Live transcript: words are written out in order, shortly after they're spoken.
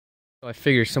I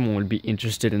figured someone would be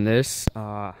interested in this.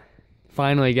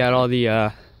 Finally got all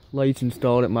the lights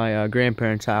installed at my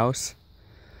grandparents' house.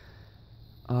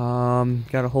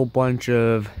 Got a whole bunch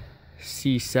of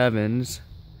C7s,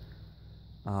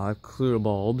 clear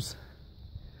bulbs,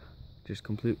 just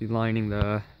completely lining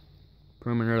the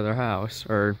perimeter of their house,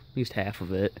 or at least half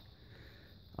of it.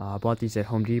 I bought these at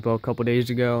Home Depot a couple days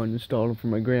ago and installed them for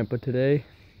my grandpa today.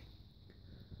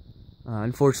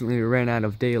 Unfortunately, we ran out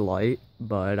of daylight,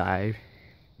 but I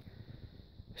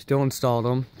still installed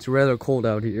them. It's rather cold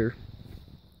out here.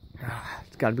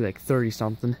 It's got to be like 30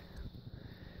 something.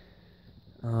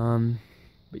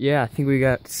 But yeah, I think we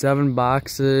got 7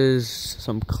 boxes,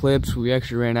 some clips. We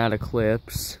actually ran out of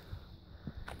clips.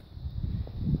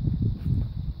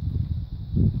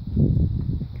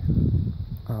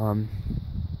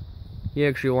 He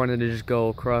actually wanted to just go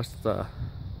across the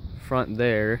front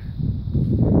there.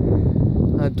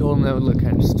 I told him that would look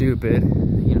kind of stupid,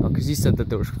 you know, because he said that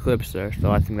there was clips there,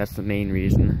 so I think that's the main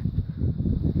reason.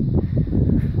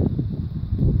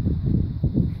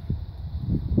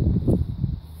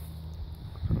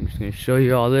 I'm just going to show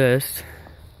you all this.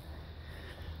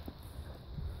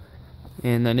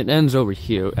 And then it ends over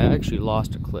here. I actually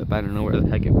lost a clip. I don't know where the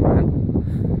heck it went.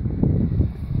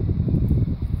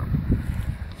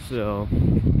 So,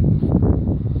 you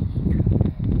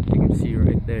can see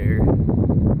right there,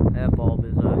 that bulb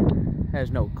is has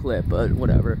no clip, but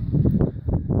whatever.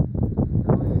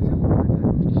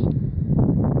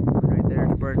 Right there,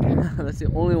 it's burnt out. That's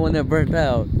the only one that burnt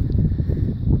out.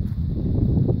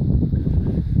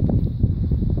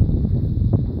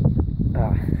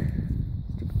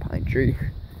 Stupid pine tree.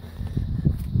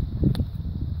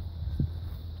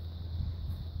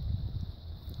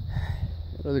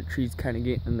 That other tree's kind of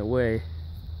getting in the way.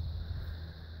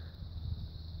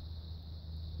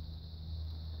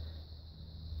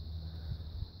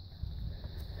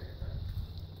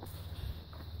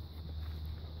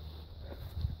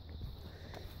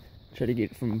 Try to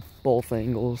get it from both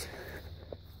angles.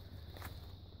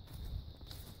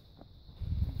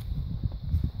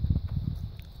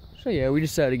 So yeah, we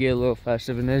decided to get a little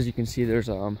festive, and as you can see, there's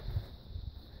some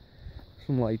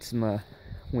lights in the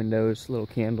windows, little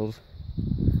candles.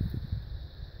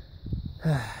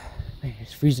 Man,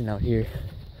 it's freezing out here.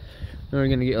 Then we're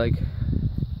gonna get like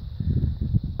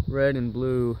red and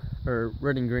blue, or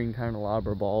red and green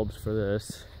candelabra bulbs for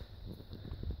this.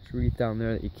 Wreath down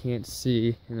there that you can't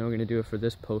see, and then we're gonna do it for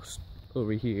this post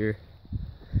over here.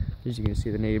 As you can see,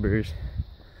 the neighbors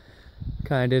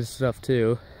kind of did stuff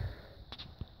too.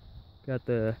 Got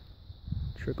the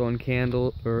trickling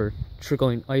candle, or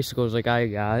trickling icicles like I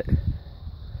got.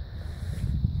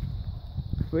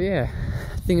 But yeah,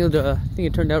 I think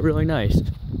it turned out really nice.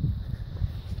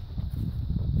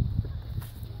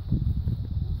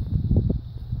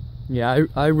 Yeah,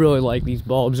 I really like these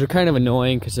bulbs. They're kind of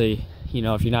annoying because they, you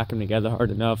know, if you knock them together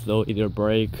hard enough, they'll either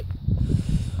break,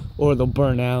 or they'll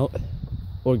burn out,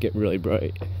 or get really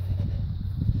bright.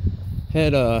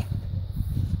 Had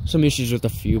some issues with a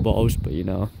few bulbs, but you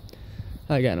know,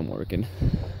 I got them working.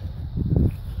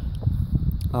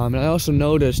 And I also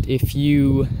noticed if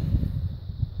you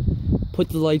put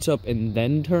the lights up and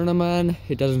then turn them on,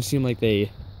 it doesn't seem like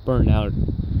they burn out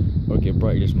or get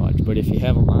bright as much. But if you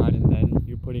have them on and then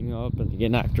you're putting them up and they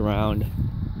get knocked around,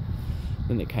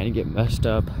 then they kind of get messed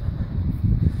up.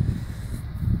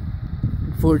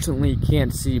 Unfortunately, you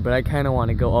can't see, but I kind of want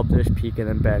to go up this peak and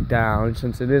then back down,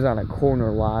 since it is on a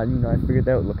corner lot. You know, I figured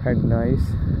that would look kind of nice.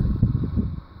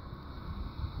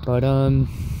 But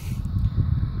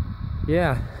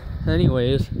yeah.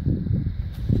 Anyways,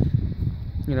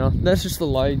 you know, that's just the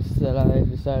lights that I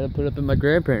decided to put up in my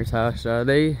grandparents' house. At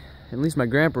least my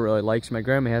grandpa really likes. My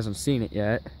grandma hasn't seen it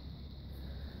yet.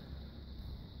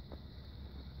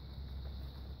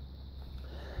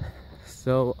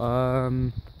 So,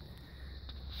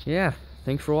 yeah,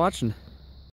 thanks for watching.